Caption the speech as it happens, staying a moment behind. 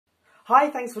Hi,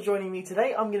 thanks for joining me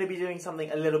today. I'm going to be doing something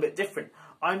a little bit different.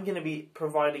 I'm going to be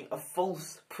providing a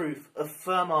false proof of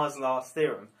Fermat's last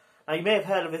theorem. Now, you may have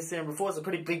heard of this theorem before. It's a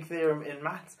pretty big theorem in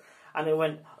maths, and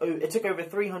it took over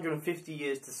 350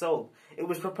 years to solve. It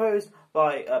was proposed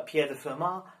by Pierre de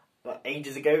Fermat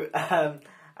ages ago,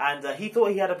 and he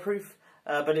thought he had a proof,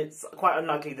 but it's quite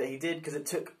unlikely that he did because it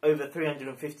took over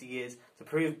 350 years to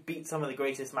prove, beat some of the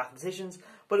greatest mathematicians.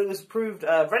 But it was proved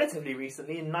relatively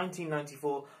recently in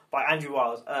 1994 by Andrew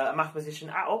Wiles, a mathematician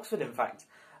at Oxford, in fact.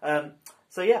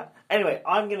 So yeah, anyway,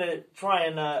 I'm going to try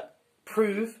and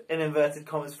prove, in inverted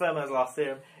commas, Fermat's last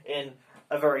theorem in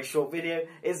a very short video.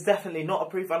 It's definitely not a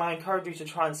proof, and I encourage you to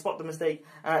try and spot the mistake,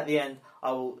 and at the end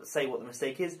I will say what the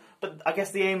mistake is. But I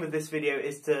guess the aim of this video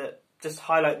is to just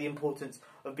highlight the importance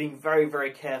of being very,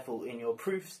 very careful in your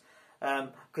proofs,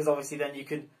 because obviously then you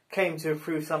could claim to have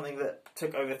proved something that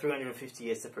took over 350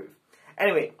 years to prove.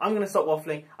 Anyway, I'm going to stop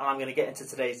waffling, and I'm going to get into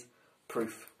today's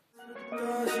proof.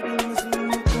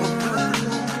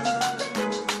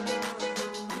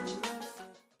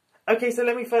 Okay, so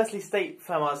let me firstly state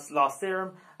Fermat's last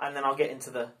theorem, and then I'll get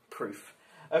into the proof.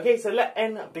 Okay, so let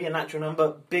n be a natural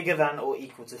number bigger than or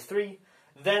equal to 3.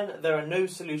 Then there are no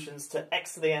solutions to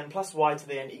x to the n plus y to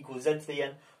the n equals z to the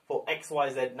n for x, y,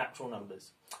 z natural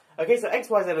numbers. Okay, so x,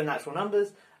 y, z are natural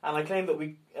numbers, and I claim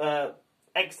that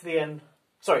x to the n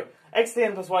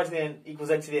plus y to the n equals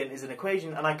z to the n is an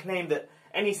equation, and I claim that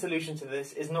any solution to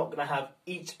this is not going to have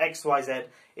each x, y, z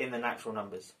in the natural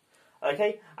numbers.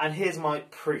 Okay, and here's my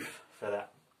proof for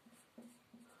that.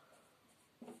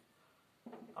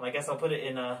 And I guess I'll put it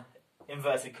in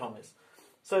inverted commas.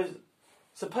 So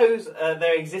suppose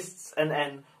there exists an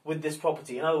n with this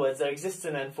property. In other words, there exists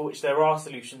an n for which there are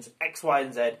solutions x, y,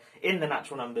 and z in the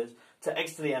natural numbers to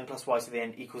x to the n plus y to the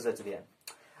n equals z to the n.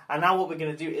 And now what we're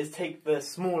going to do is take the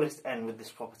smallest n with this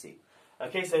property.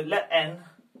 Okay, so let n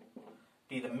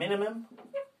be the minimum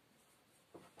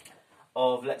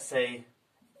of, let's say,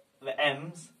 the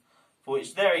m's for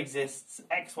which there exists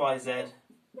x, y, z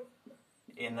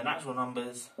in the natural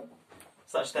numbers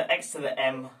such that x to the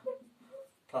m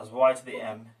plus y to the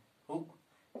m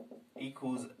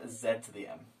equals z to the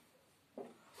m.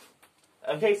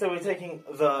 Okay, so we're taking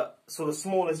the sort of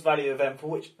smallest value of m for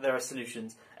which there are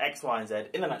solutions x, y, and z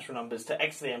in the natural numbers to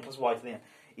x to the n plus y to the n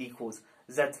equals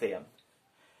z to the m.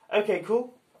 Okay,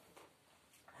 cool.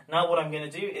 Now what I'm going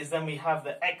to do is then we have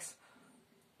the x,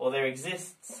 or there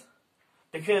exists,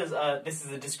 because this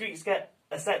is a discrete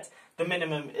set, the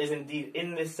minimum is indeed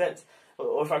in this set,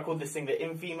 or if I called this thing the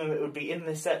infimum, it would be in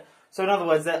this set. So in other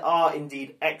words, there are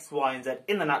indeed x, y, and z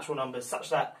in the natural numbers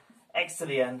such that x to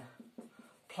the n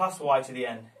plus y to the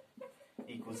n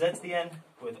equals z to the n,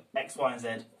 with x, y, and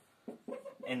z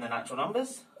in the natural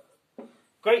numbers.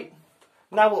 Great.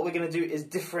 Now what we're going to do is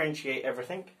differentiate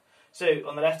everything. So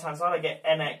on the left hand side I get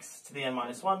nx to the n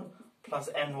minus 1 plus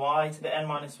ny to the n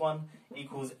minus 1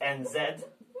 equals nz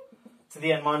to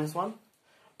the n minus 1.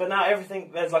 But now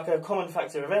everything, there's like a common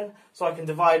factor of n, so I can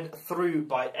divide through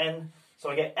by n. So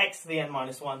I get x to the n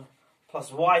minus 1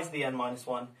 plus y to the n minus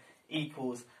 1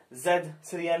 equals z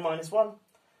to the n minus 1.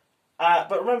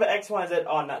 But remember, x, y, and z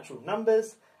are natural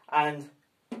numbers, and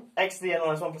x to the n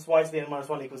minus 1 plus y to the n minus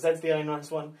 1 equals z to the n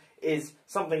minus 1 is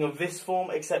something of this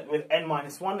form, except with n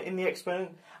minus 1 in the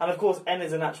exponent. And of course, n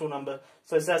is a natural number,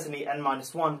 so certainly n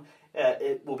minus 1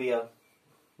 it will be a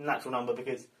natural number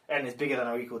because n is bigger than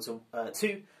or equal to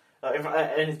 2.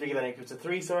 N is bigger than or equal to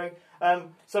 3, sorry.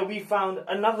 So we found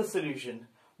another solution,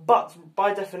 but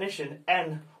by definition,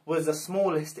 n was the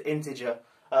smallest integer,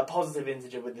 positive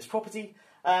integer with this property.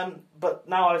 But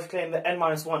now I've claimed that n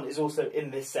minus 1 is also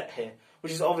in this set here,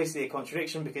 which is obviously a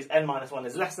contradiction because n minus 1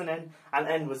 is less than n, and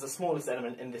n was the smallest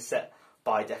element in this set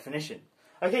by definition.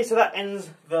 Okay, so that ends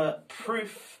the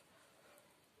proof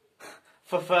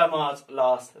for Fermat's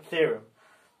last theorem.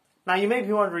 Now you may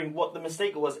be wondering what the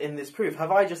mistake was in this proof.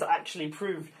 Have I just actually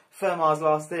proved Fermat's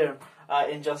last theorem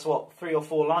in just, what, 3 or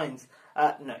 4 lines?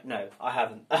 No, I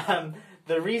haven't.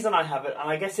 The reason I haven't, and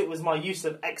I guess it was my use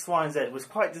of x, y, and z, was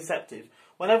quite deceptive.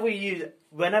 Whenever we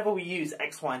use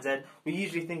x, y, and z, we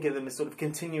usually think of them as sort of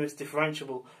continuous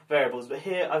differentiable variables, but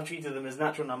here I've treated them as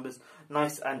natural numbers,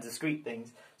 nice and discrete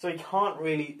things, so we can't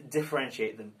really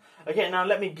differentiate them. Okay, now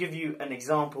let me give you an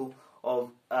example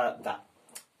of that.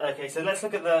 Okay, so let's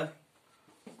rub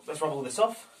all this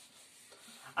off,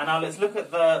 and now let's look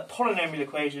at the polynomial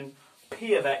equation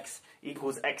p of x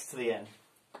equals x to the n.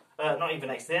 Not even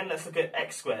x to the n, let's look at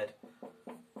x squared.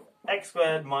 X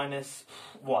squared minus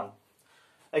 1.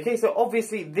 Okay, so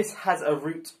obviously this has a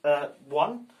root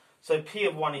 1, so p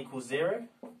of 1 equals 0.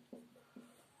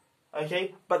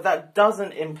 Okay, but that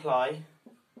doesn't imply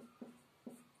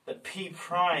that p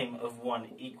prime of 1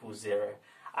 equals 0.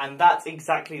 And that's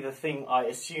exactly the thing I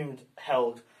assumed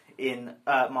held in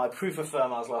my proof of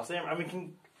Fermat's last theorem. And we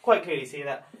can quite clearly see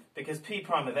that because p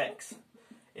prime of x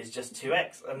is just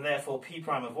 2x, and therefore p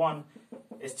prime of 1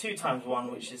 is 2 times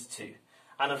 1, which is 2.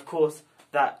 And of course,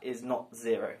 that is not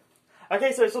 0.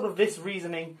 Okay, so it's sort of this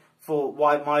reasoning for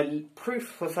why my proof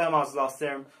for Fermat's last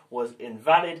theorem was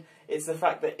invalid. It's the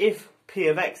fact that if p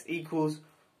of x equals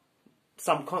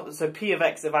so p of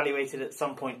x evaluated at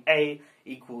some point a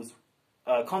equals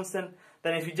constant,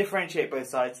 then if you differentiate both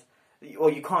sides,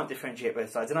 or you can't differentiate both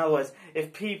sides. In other words,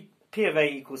 if p of a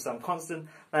equals some constant,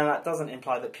 then that doesn't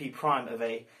imply that p prime of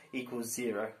a equals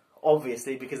 0.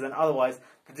 Obviously, because then otherwise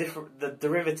the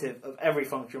derivative of every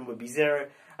function would be 0,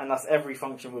 and thus every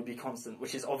function would be constant,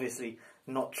 which is obviously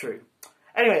not true.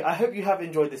 Anyway, I hope you have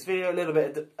enjoyed this video, a little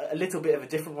bit of a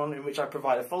different one in which I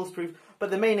provide a false proof, but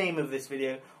the main aim of this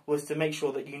video was to make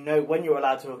sure that you know when you're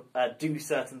allowed to do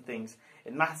certain things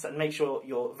in maths, and make sure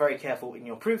you're very careful in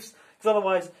your proofs, because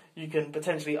otherwise you can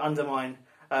potentially undermine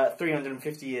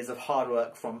 350 years of hard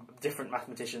work from different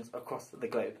mathematicians across the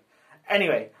globe.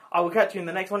 Anyway, I will catch you in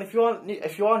the next one. If you are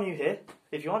new here,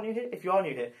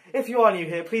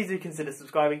 please do consider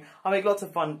subscribing. I make lots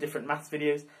of fun different maths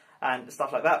videos and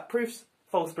stuff like that. Proofs,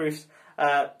 false proofs,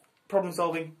 problem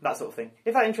solving, that sort of thing.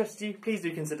 If that interests you, please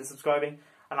do consider subscribing,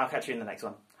 and I'll catch you in the next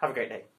one. Have a great day.